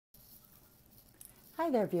Hi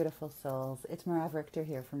there, beautiful souls. It's Marav Richter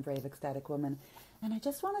here from Brave Ecstatic Woman. And I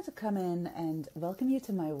just wanted to come in and welcome you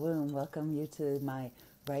to my womb, welcome you to my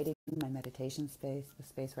writing, my meditation space, the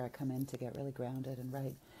space where I come in to get really grounded and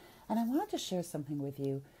write. And I wanted to share something with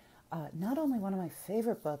you, not only one of my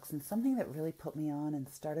favorite books and something that really put me on and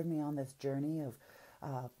started me on this journey of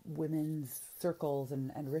women's circles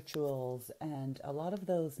and rituals and a lot of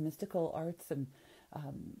those mystical arts and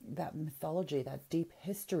that mythology, that deep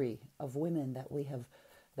history of women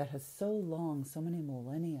that has so long, so many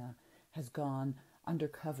millennia, has gone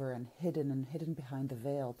undercover and hidden behind the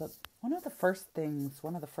veil. But one of the first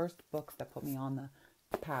books that put me on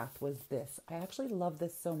the path was this. I actually love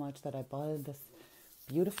this so much that I bought this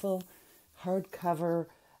beautiful hardcover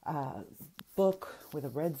book with a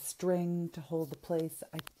red string to hold the place.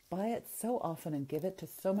 I buy it so often and give it to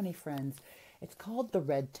so many friends. It's called The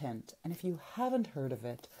Red Tent, and if you haven't heard of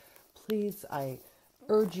it, please, I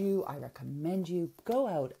urge you, I recommend you, go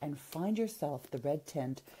out and find yourself The Red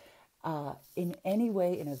Tent in any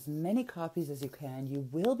way, in as many copies as you can. You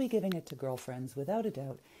will be giving it to girlfriends, without a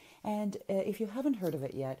doubt. And if you haven't heard of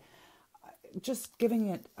it yet, just giving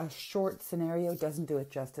it a short scenario doesn't do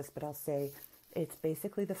it justice, but I'll say it's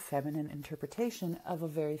basically the feminine interpretation of a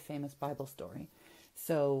very famous Bible story.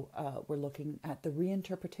 So we're looking at the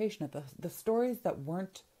reinterpretation of the stories that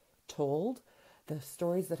weren't told, the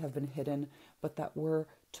stories that have been hidden, but that were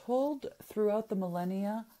told throughout the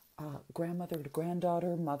millennia, grandmother to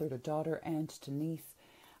granddaughter, mother to daughter, aunt to niece.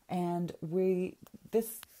 And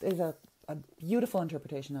this is a beautiful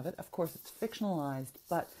interpretation of it. Of course, it's fictionalized,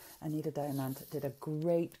 but Anita Diamant did a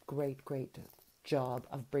great job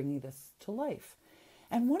of bringing this to life.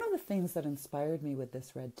 And one of the things that inspired me with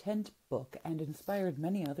this Red Tent book, and inspired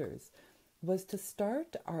many others, was to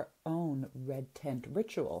start our own Red Tent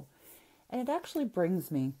ritual. And it actually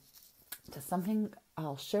brings me to something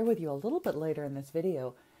I'll share with you a little bit later in this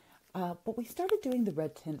video. But we started doing the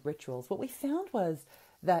Red Tent rituals. What we found was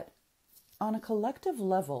that on a collective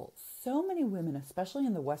level, so many women, especially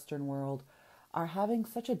in the Western world, are having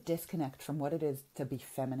such a disconnect from what it is to be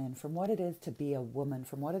feminine, from what it is to be a woman,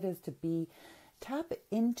 from what it is to tap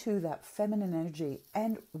into that feminine energy.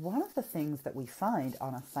 And one of the things that we find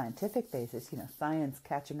on a scientific basis, science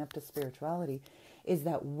catching up to spirituality, is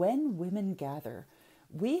that when women gather,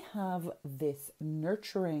 we have this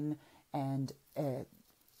nurturing and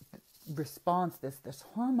response, this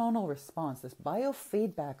hormonal response, this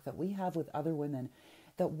biofeedback that we have with other women,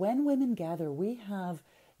 that when women gather, we have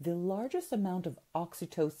the largest amount of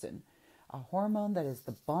oxytocin, a hormone that is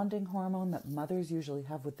the bonding hormone that mothers usually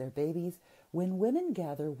have with their babies. When women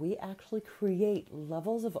gather, we actually create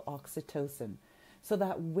levels of oxytocin. So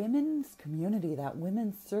that women's community, that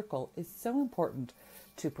women's circle is so important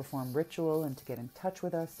to perform ritual and to get in touch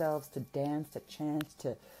with ourselves, to dance, to chant,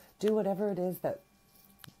 to do whatever it is that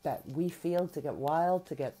we feel, to get wild,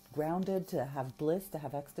 to get grounded, to have bliss, to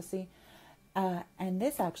have ecstasy. And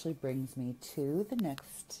this actually brings me to the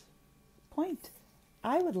next point.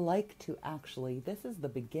 I would like to this is the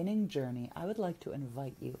beginning journey. I would like to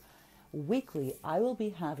invite you. Weekly, I will be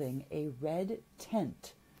having a Red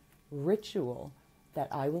Tent ritual that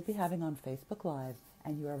I will be having on Facebook Live.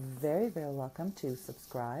 And you are very, very welcome to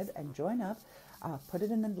subscribe and join up. Put it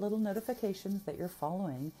in the little notifications that you're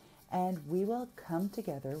following. And we will come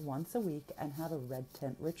together once a week and have a Red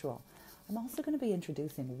Tent ritual. I'm also going to be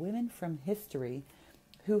introducing women from history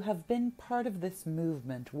who have been part of this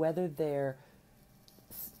movement, whether they're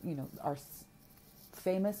our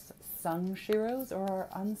famous sung sheroes or our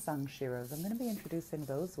unsung sheroes. I'm going to be introducing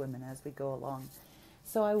those women as we go along.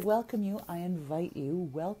 So I welcome you, I invite you,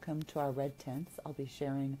 welcome to our Red Tents. I'll be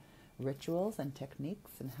sharing rituals and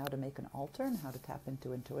techniques and how to make an altar and how to tap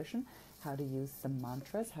into intuition, how to use some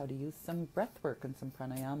mantras, how to use some breath work and some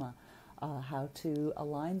pranayama, how to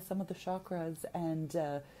align some of the chakras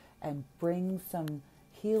and bring some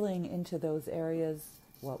healing into those areas.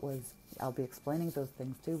 I'll be explaining those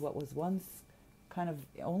things too, what was once kind of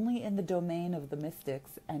only in the domain of the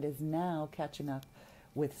mystics and is now catching up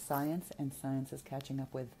with science, and science is catching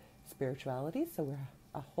up with spirituality. So we're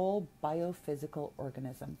a whole biophysical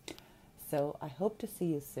organism. So I hope to see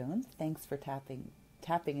you soon. Thanks for tapping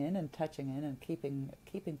in and touching in and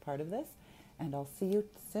keeping part of this. And I'll see you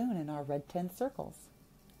soon in our Red Tent circles.